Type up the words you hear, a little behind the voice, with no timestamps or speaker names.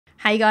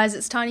Hey guys,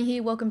 it's Tiny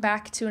here. Welcome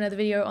back to another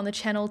video on the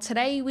channel.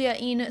 Today we are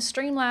in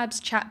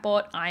Streamlabs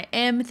Chatbot. I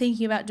am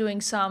thinking about doing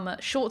some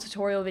short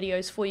tutorial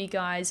videos for you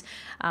guys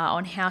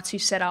on how to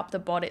set up the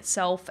bot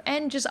itself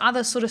and just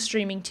other sort of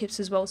streaming tips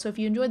as well. So if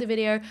you enjoyed the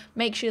video,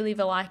 make sure you leave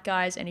a like,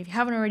 guys. And if you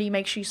haven't already,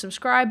 make sure you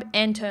subscribe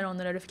and turn on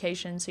the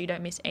notifications so you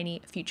don't miss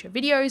any future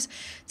videos.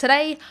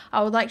 Today,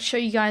 I would like to show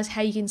you guys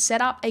how you can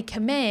set up a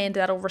command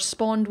that'll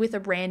respond with a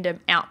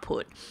random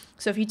output.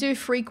 So if you do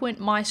frequent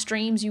my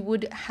streams, you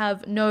would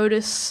have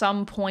noticed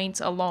some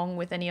point along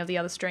with any of the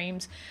other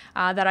streams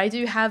that I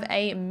do have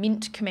a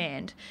mint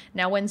command.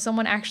 Now when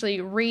someone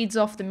actually reads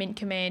off the mint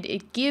command,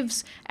 it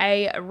gives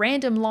a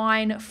random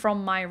line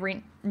from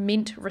my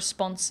mint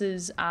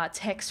responses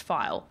text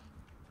file.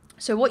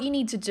 So what you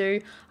need to do,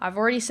 I've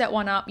already set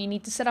one up, you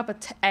need to set up a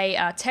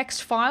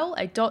text file,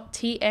 a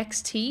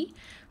 .txt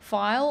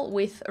file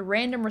with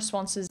random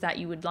responses that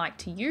you would like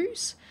to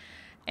use.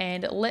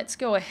 And let's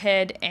go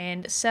ahead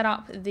and set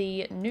up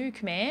the new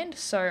command.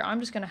 So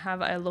I'm just going to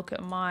have a look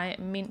at my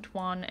mint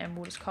one and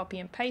we'll just copy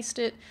and paste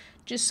it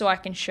just so I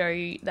can show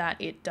you that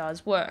it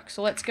does work.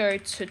 So let's go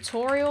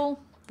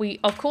tutorial. We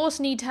of course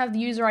need to have the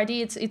user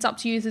ID. It's up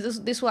to you.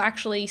 This will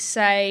actually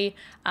say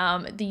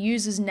the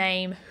user's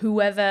name,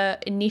 whoever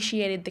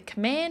initiated the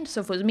command.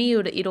 So if it was me,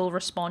 it'll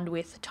respond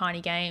with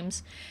Tiny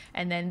Games.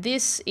 And then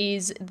this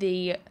is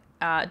the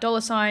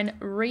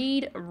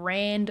 $read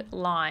rand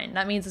line.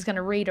 That means it's going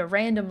to read a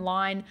random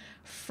line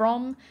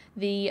from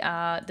the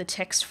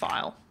text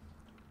file.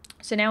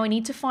 So now we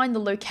need to find the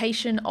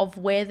location of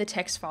where the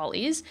text file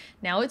is.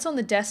 Now it's on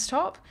the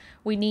desktop.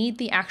 We need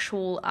the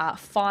actual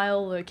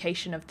file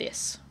location of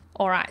this.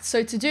 Alright,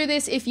 so to do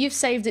this, if you've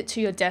saved it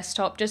to your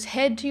desktop, just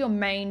head to your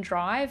main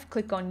drive,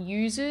 click on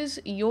users,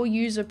 your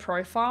user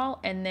profile,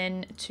 and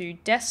then to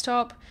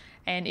desktop,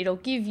 and it'll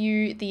give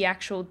you the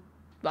actual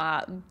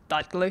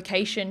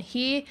location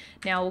here.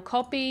 Now we'll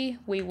copy,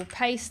 we will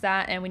paste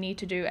that, and we need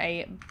to do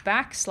a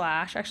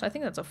backslash. Actually, I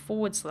think that's a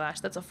forward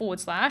slash. That's a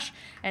forward slash,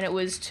 and it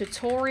was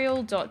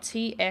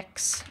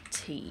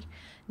tutorial.txt.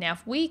 Now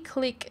if we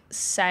click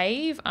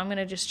save, I'm going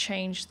to just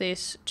change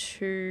this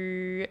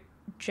to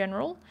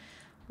general.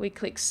 We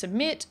click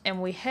submit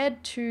and we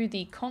head to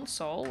the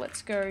console.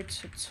 Let's go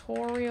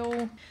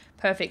tutorial.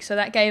 Perfect. So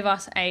that gave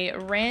us a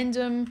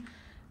random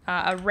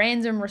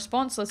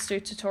response. Let's do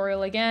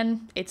tutorial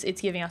again.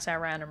 It's giving us our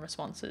random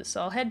responses.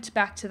 So I'll head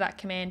back to that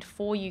command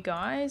for you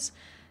guys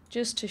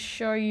just to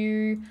show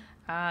you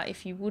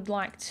if you would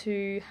like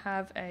to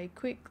have a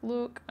quick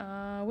look.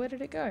 Where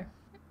did it go?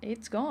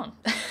 It's gone.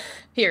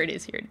 Here it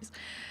is.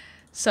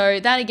 So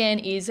that again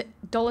is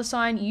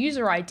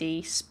 $user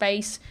ID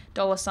space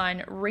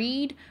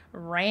 $read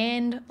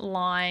rand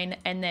line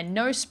and then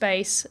no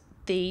space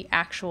the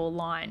actual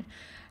line.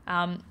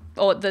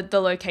 Or the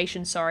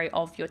location, sorry,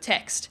 of your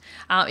text.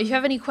 If you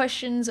have any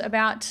questions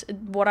about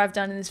what I've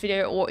done in this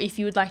video, or if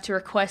you would like to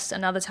request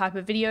another type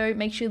of video,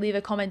 make sure you leave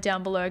a comment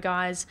down below,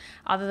 guys.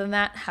 Other than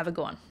that, have a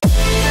good one.